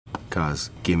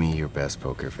Cause, give me your best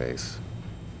poker face.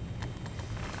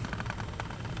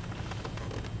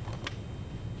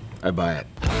 I buy it.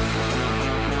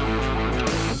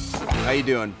 How you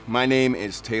doing? My name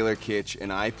is Taylor Kitsch,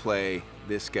 and I play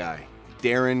this guy,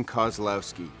 Darrin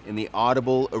Kozlowski, in the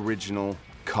Audible original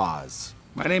Cause.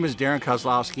 My name is Darrin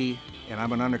Kozlowski, and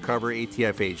I'm an undercover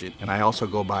ATF agent, and I also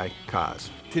go by Cause.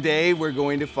 Today, we're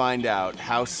going to find out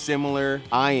how similar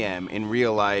I am in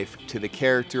real life to the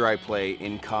character I play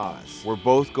in Cause. We're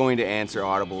both going to answer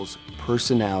Audible's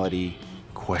personality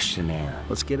questionnaire.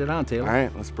 Let's get it on, Taylor. All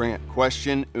right, let's bring it.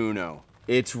 Question uno.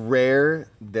 It's rare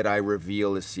that I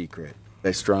reveal a secret.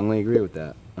 I strongly agree with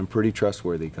that. I'm pretty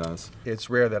trustworthy, Cause. It's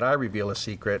rare that I reveal a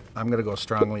secret. I'm gonna go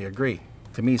strongly agree.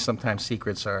 To me, sometimes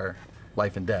secrets are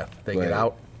life and death. They get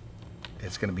out,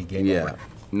 it's gonna be game over.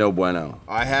 No bueno.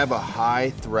 I have a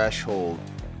high threshold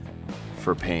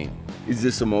for pain. Is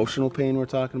this emotional pain we're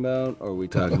talking about, or are we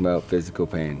talking about physical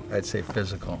pain? I'd say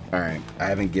physical. All right, I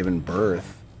haven't given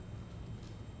birth.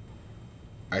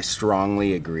 I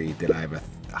strongly agree that I have a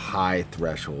high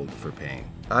threshold for pain.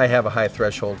 I have a high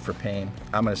threshold for pain.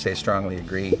 I'm gonna say strongly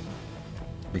agree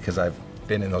because I've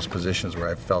been in those positions where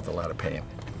I've felt a lot of pain.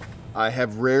 I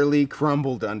have rarely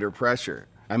crumbled under pressure.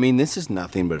 I mean, this is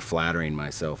nothing but flattering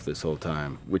myself this whole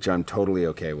time, which I'm totally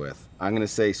okay with. I'm gonna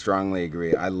say strongly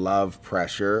agree. I love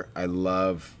pressure. I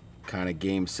love kind of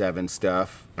game 7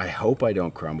 stuff. I hope I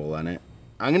don't crumble on it.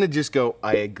 I'm gonna just go,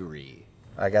 I agree.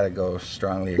 I gotta go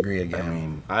strongly agree again. I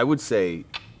mean, I would say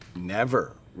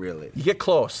never, really. You get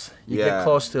close. You get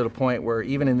close to the point where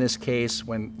even in this case,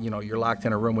 when you're locked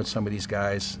in a room with some of these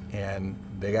guys and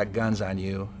they got guns on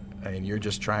you and you're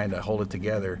just trying to hold it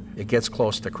together, it gets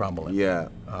close to crumbling. Yeah.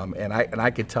 And I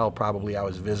could tell probably I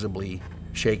was visibly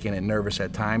shaken and nervous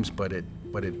at times, but it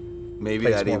maybe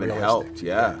that even helped.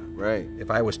 Yeah, right.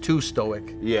 If I was too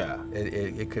stoic, yeah,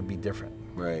 it could be different.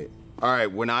 Right. All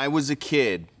right, when I was a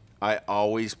kid, I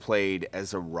always played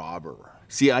as a robber.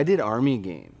 See, I did army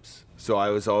games, so I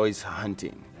was always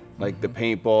hunting. Like the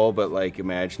paintball, but like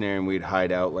imaginary, and we'd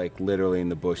hide out like literally in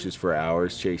the bushes for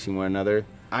hours chasing one another.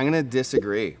 I'm gonna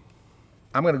disagree.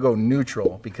 I'm gonna go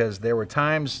neutral because there were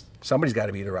times, somebody's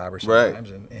gotta be the robber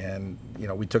sometimes, right. and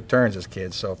we took turns as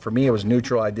kids. So for me, it was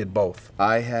neutral, I did both.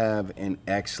 I have an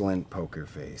excellent poker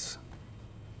face.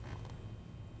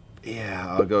 Yeah,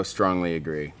 I'll go strongly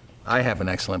agree. I have an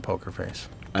excellent poker face.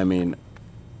 I mean,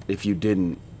 if you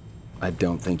didn't, I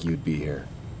don't think you'd be here.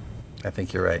 I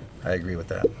think you're right. I agree with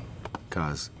that.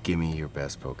 Cause, give me your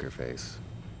best poker face.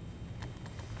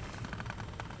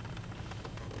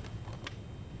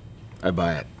 I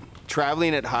buy it.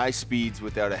 Traveling at high speeds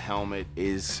without a helmet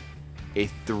is a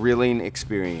thrilling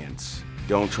experience.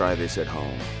 Don't try this at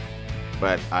home.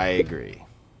 But I agree.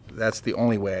 That's the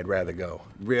only way I'd rather go.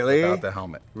 Really? Without the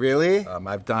helmet. Really?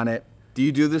 I've done it. Do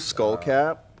you do the skull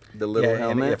cap? The little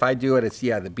helmet? And if I do it, it's, the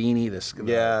beanie,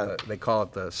 they call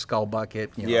it the skull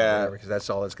bucket, because that's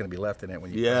all that's going to be left in it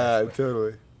when you finish.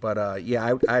 Totally. But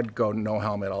I'd go no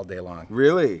helmet all day long.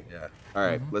 Really? Yeah. All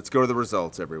right, let's go to the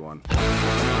results, everyone.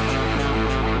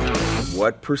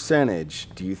 What percentage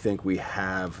do you think we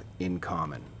have in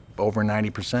common? Over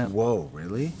 90%. Whoa,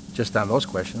 really? Just on those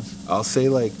questions. I'll say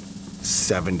like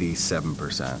 77%.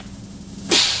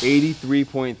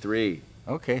 83.3.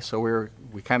 Okay, so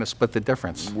we kind of split the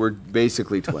difference. We're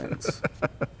basically twins.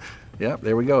 Yep,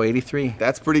 there we go, 83.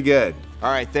 That's pretty good.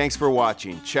 All right, thanks for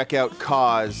watching. Check out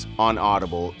Cause on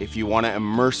Audible if you want to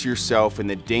immerse yourself in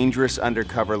the dangerous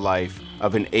undercover life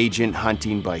of an agent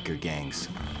hunting biker gangs.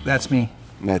 That's me.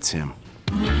 That's him.